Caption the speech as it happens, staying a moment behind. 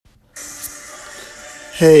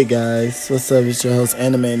Hey guys, what's up? It's your host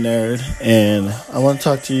Anime Nerd, and I want to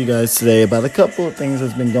talk to you guys today about a couple of things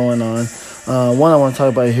that's been going on. One, I want to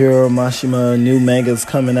talk about Hiro Mashima new mangas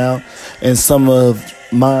coming out, and some of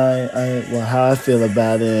how I feel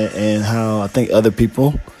about it, and how I think other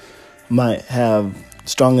people might have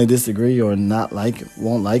strongly disagree or won't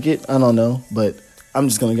like it. I don't know, but I'm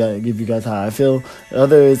just gonna give you guys how I feel. The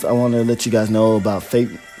other is I want to let you guys know about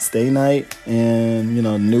Fate Stay Night and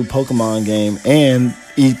new Pokemon game and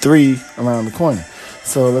E3 around the corner.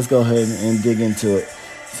 So let's go ahead and dig into it.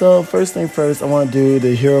 So first thing first, I want to do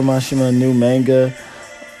the Hiro Mashima new manga.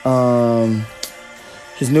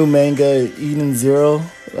 His new manga, Eden Zero.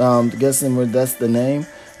 Guessing that's the name.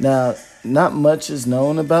 Now, not much is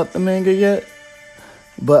known about the manga yet,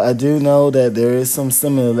 but I do know that there is some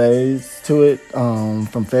similarities to it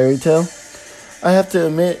from Fairy Tail. I have to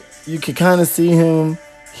admit, you can kind of see him.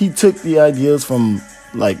 He took the ideas from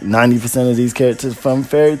like 90% of these characters from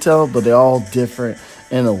Fairy Tail, but they're all different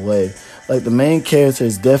in a way. Like the main character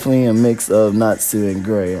is definitely a mix of Natsu and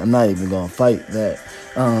Gray. I'm not even going to fight that.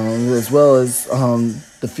 As well as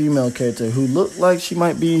the female character who looked like she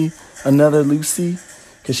might be another Lucy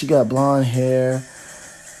because she got blonde hair.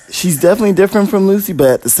 She's definitely different from Lucy, but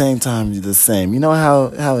at the same time, the same. You know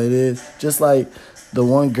how it is? Just like the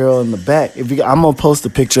one girl in the back. I'm going to post a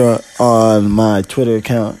picture on my Twitter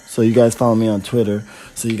account, so you guys follow me on Twitter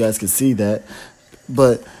so you guys can see that.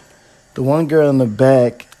 But the one girl in the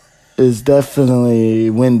back is definitely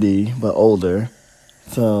Wendy, but older.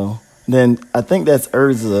 So then I think that's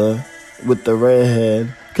Urza with the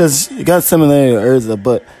redhead, because it got similarity to Urza,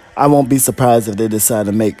 but I won't be surprised if they decide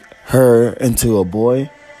to make her into a boy.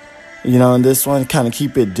 In this one, kind of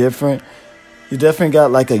keep it different. You definitely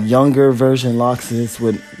got like a younger version Loxus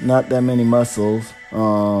with not that many muscles.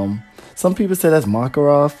 Some people say that's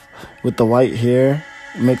Makarov with the white hair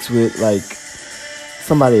mixed with like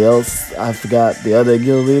somebody else. I forgot the other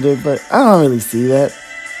guild leader, but I don't really see that.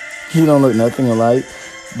 He don't look nothing alike.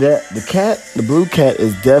 The blue cat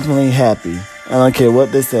is definitely Happy. I don't care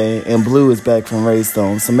what they say. And Blue is back from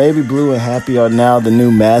Raystone. So maybe Blue and Happy are now the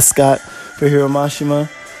new mascot for Hiro Mashima,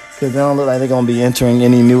 because they don't look like they're going to be entering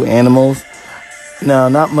any new animals. Now,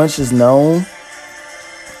 not much is known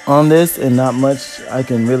on this, and not much I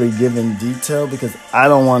can really give in detail, because I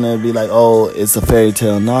don't want to be like, oh, it's a Fairy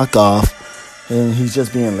Tail knockoff, and he's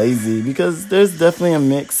just being lazy, because there's definitely a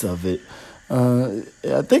mix of it.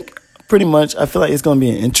 I think pretty much, I feel like it's going to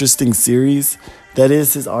be an interesting series. That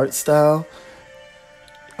is his art style.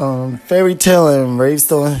 Fairy Tail and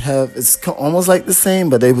Ravestone it's almost like the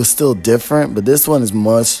same, but they were still different. But this one is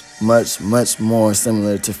much, much, much more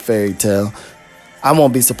similar to Fairy Tail. I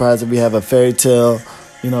won't be surprised if we have a Fairy Tail,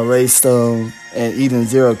 Raystone and Eden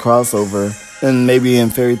Zero crossover, and maybe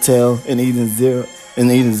in Fairy Tail and Eden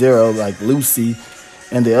Zero, like Lucy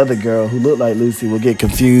and the other girl who looked like Lucy will get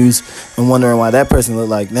confused and wondering why that person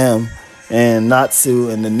looked like them, and Natsu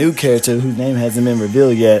and the new character whose name hasn't been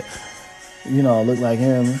revealed yet, look like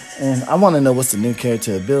him. And I want to know what's the new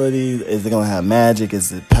character ability. Is it gonna have magic?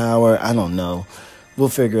 Is it power? I don't know. We'll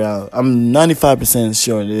figure out. I'm 95%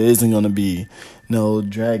 sure there isn't gonna be no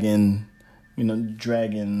dragon,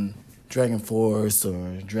 dragon force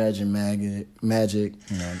or dragon magic.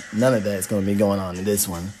 None of that's going to be going on in this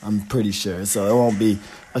one. I'm pretty sure. So it won't be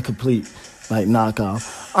a complete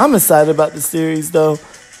knockoff. I'm excited about the series though.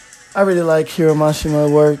 I really like Hiro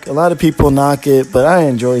Mashima work. A lot of people knock it, but I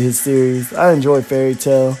enjoy his series. I enjoy Fairy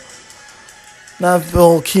Tail. Not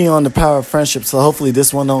real key on the power of friendship, so hopefully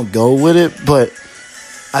this one don't go with it, but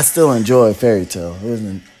I still enjoy Fairy Tail.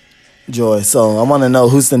 Joy. So I want to know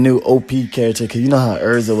who's the new OP character, because you know how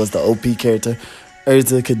Urza was the OP character.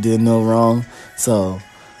 Urza could do no wrong. So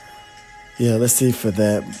yeah, let's see for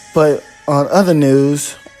that. But on other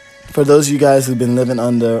news, for those of you guys who've been living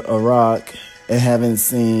under a rock and haven't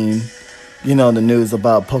seen, the news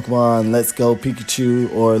about Pokemon Let's Go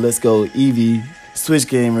Pikachu or Let's Go Eevee Switch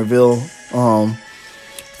game reveal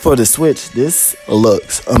for the Switch, this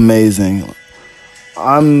looks amazing.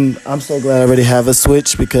 I'm so glad I already have a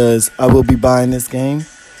Switch, because I will be buying this game,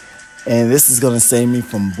 and this is going to save me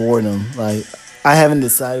from boredom. Like, I haven't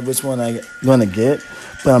decided which one I'm going to get,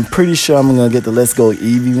 but I'm pretty sure I'm going to get the Let's Go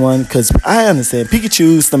Eevee one, because I understand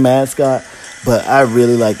Pikachu's the mascot, but I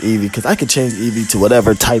really like Eevee, because I could change Eevee to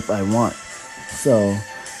whatever type I want. So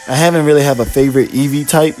I haven't really have a favorite Eevee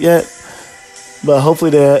type yet, but hopefully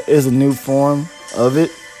there is a new form of it.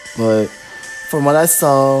 But from what I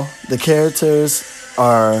saw, the characters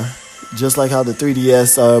are just like how the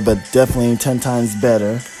 3DS are, but definitely 10 times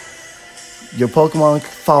better. Your Pokemon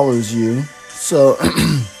follows you, so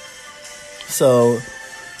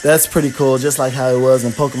that's pretty cool, just like how it was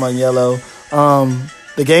in Pokemon Yellow.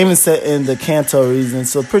 the game is set in the Kanto region,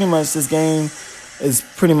 so pretty much this game is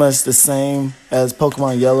pretty much the same as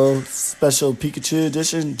Pokemon Yellow Special Pikachu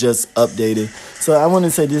Edition, just updated. So I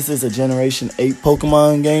wouldn't say this is a Generation 8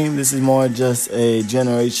 Pokemon game. This is more just a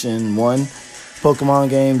Generation 1 Pokemon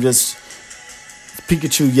game, just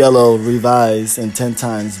Pikachu Yellow revised and 10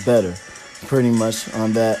 times better, pretty much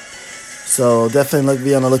on that. So definitely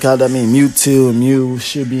be on the lookout. That means Mewtwo and Mew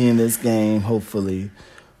should be in this game, hopefully.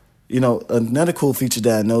 You know, another cool feature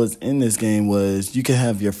that I noticed in this game was you can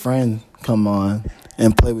have your friend come on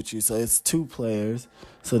and play with you. So it's 2 players,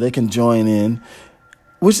 so they can join in,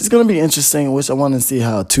 which is going to be interesting, which I want to see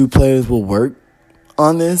how 2 players will work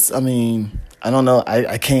on this. I mean, I don't know.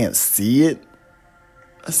 I can't seeing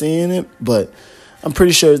it, but I'm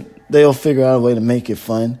pretty sure they'll figure out a way to make it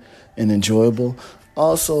fun and enjoyable.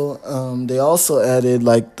 Also, they also added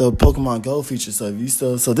like the Pokemon Go feature.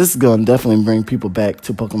 So so this is gonna definitely bring people back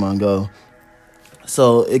to Pokemon Go.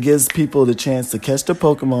 So it gives people the chance to catch their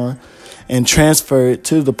Pokemon and transfer it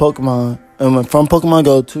to the Pokemon, from Pokemon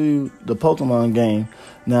Go to the Pokemon game.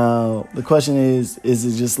 Now the question is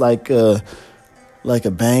it just like a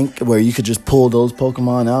bank where you could just pull those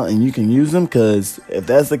Pokemon out and you can use them? Because if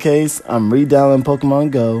that's the case, I'm re-downloading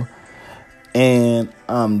Pokemon Go. And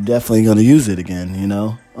I'm definitely going to use it again, you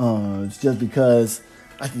know. It's just because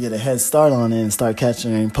I can get a head start on it and start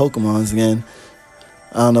catching Pokemons again.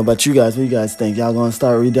 I don't know about you guys. What do you guys think? Y'all going to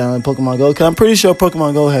start re-downloading Pokemon Go? Because I'm pretty sure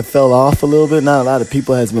Pokemon Go had fell off a little bit. Not a lot of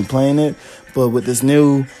people has been playing it. But with this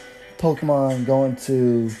new Pokemon going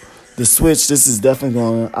to the Switch, this is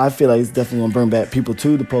definitely I feel like it's definitely going to bring back people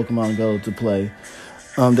to the Pokemon Go to play.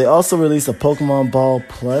 They also released a Pokemon Ball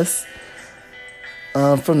Plus.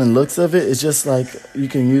 From the looks of it, it's just like you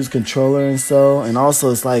can use controller and so, and also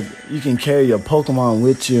it's like you can carry your Pokemon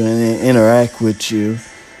with you and then interact with you,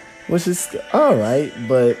 which is alright,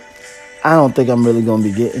 but I don't think I'm really gonna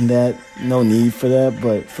be getting that. No need for that,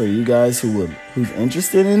 but for you guys who's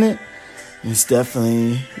interested in it, it's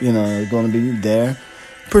definitely, you know, gonna be there.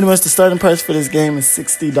 Pretty much the starting price for this game is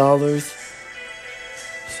 $60.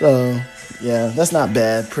 So yeah, that's not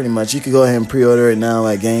bad, pretty much. You could go ahead and pre-order it now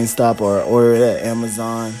at GameStop or order it at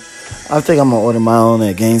Amazon. I think I'm going to order my own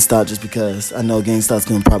at GameStop just because I know GameStop's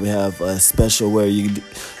going to probably have a special where you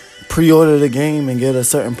pre-order the game and get a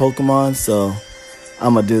certain Pokemon, so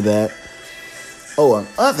I'm going to do that. Oh, on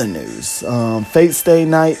other news, Fate Stay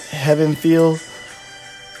Night Heavenfield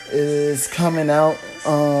is coming out.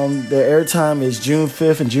 The airtime is June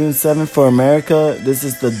 5th and June 7th for America. This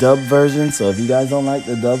is the dub version, so if you guys don't like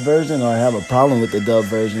the dub version or have a problem with the dub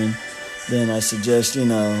version, then I suggest, you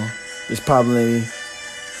know, might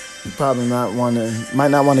not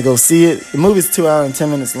want to go see it. The movie's 2 hours and 10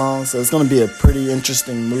 minutes long, so it's going to be a pretty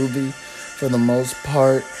interesting movie for the most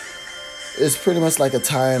part. It's pretty much like a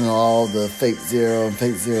tie-in on all the Fate Zero and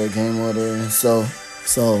Fate Zero game order. So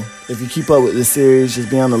if you keep up with the series, just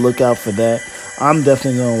be on the lookout for that. I'm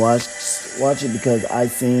definitely going to watch it because I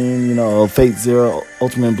seen, you know, Fate Zero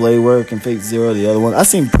Ultimate Blade Work and Fate Zero, the other one. I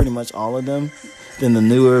seen pretty much all of them than the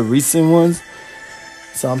newer recent ones.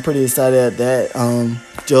 So I'm pretty excited at that.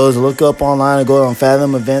 Just look up online or go on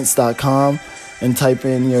fathomevents.com and type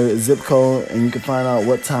in your zip code and you can find out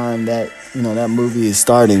what time that movie is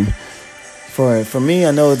starting. For me,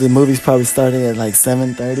 I know the movie's probably starting at like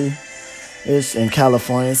 7:30-ish in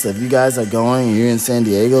California. So if you guys are going and you're in San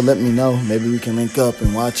Diego, let me know. Maybe we can link up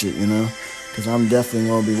and watch it, you know. Because I'm definitely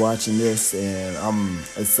going to be watching this and I'm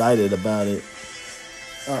excited about it.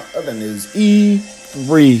 Other news,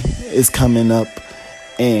 E3 is coming up.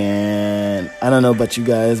 And I don't know about you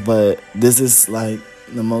guys, but this is like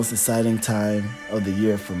the most exciting time of the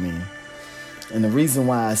year for me. And the reason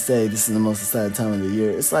why I say this is the most exciting time of the year,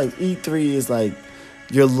 it's like E3 is like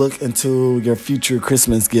your look into your future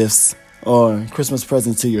Christmas gifts or Christmas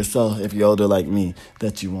presents to yourself if you're older like me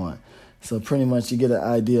that you want. So pretty much you get an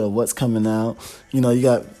idea of what's coming out. You know, you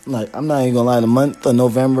got, like, I'm not even going to lie, the month of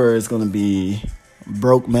November is going to be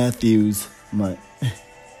Broke Matthews month.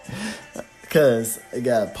 Because you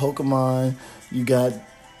got Pokemon, you got,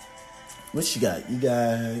 what you got? You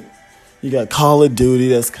got Call of Duty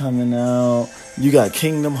that's coming out. You got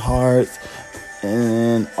Kingdom Hearts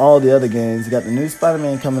and all the other games. You got the new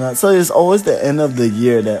Spider-Man coming out. So it's always the end of the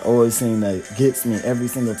year that always seems like gets me every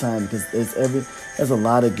single time because there's a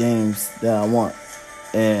lot of games that I want.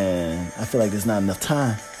 And I feel like there's not enough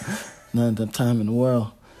time. Not enough time in the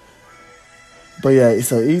world. But yeah,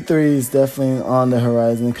 so E3 is definitely on the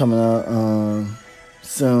horizon coming out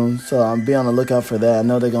soon. So I'll be on the lookout for that. I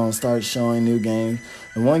know they're going to start showing new games.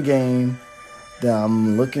 The one game that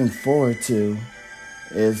I'm looking forward to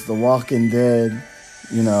is The Walking Dead,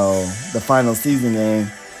 you know, the final season game.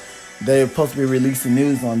 they're supposed to be releasing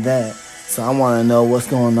news on that. So I want to know what's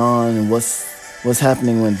going on and what's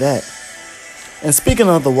happening with that. And speaking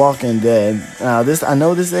of The Walking Dead, I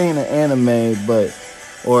know this ain't an anime,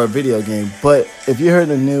 or a video game, but if you heard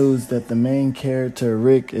the news that the main character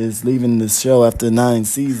Rick is leaving the show after 9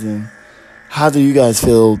 seasons, how do you guys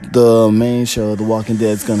feel the main show, The Walking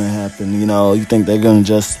Dead, is gonna happen? You think they're gonna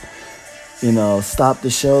just, stop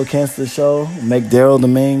the show, cancel the show, make Daryl the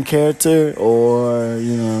main character, or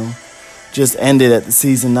just end it at the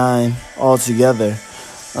season 9 altogether?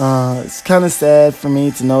 It's kind of sad for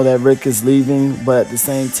me to know that Rick is leaving, but at the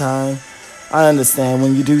same time, I understand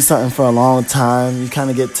when you do something for a long time, you kind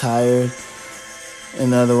of get tired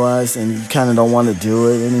and you kind of don't want to do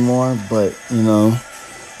it anymore. But,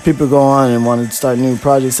 people go on and want to start new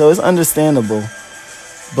projects, so it's understandable.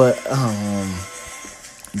 But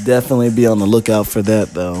definitely be on the lookout for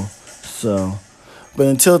that, though. So, but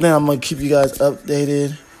until then, I'm going to keep you guys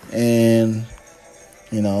updated and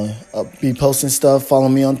I'll be posting stuff. Follow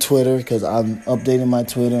me on Twitter because I'm updating my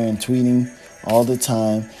Twitter and tweeting all the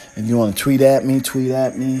time. If you want to tweet at me.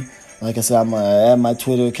 Like I said, I'm going to add my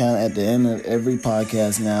Twitter account at the end of every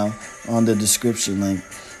podcast now on the description link.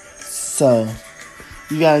 So,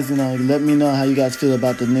 you guys, let me know how you guys feel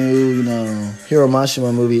about the new, Hiro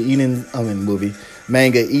Mashima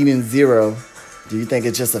manga Eden Zero. Do you think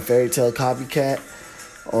it's just a fairy tale copycat?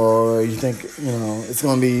 Or you think, it's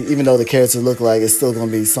going to be, even though the characters look like, it's still going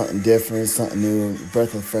to be something different, something new,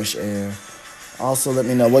 breath of fresh air. Also, let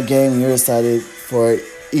me know what game you're excited for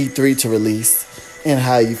E3 to release and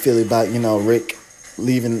how you feel about, Rick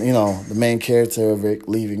leaving, the main character of Rick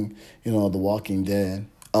leaving, The Walking Dead.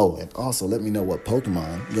 Oh, and also let me know what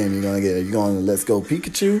Pokemon game you're going to get. Are you going to Let's Go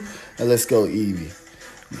Pikachu or Let's Go Eevee?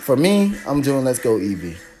 For me, I'm doing Let's Go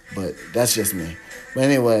Eevee, but that's just me. But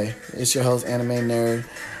anyway, it's your host, Anime Nerd,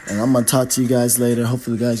 and I'm going to talk to you guys later.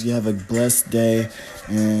 Hopefully, guys, you have a blessed day,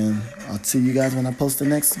 and I'll see you guys when I post the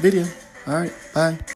next video. All right, bye.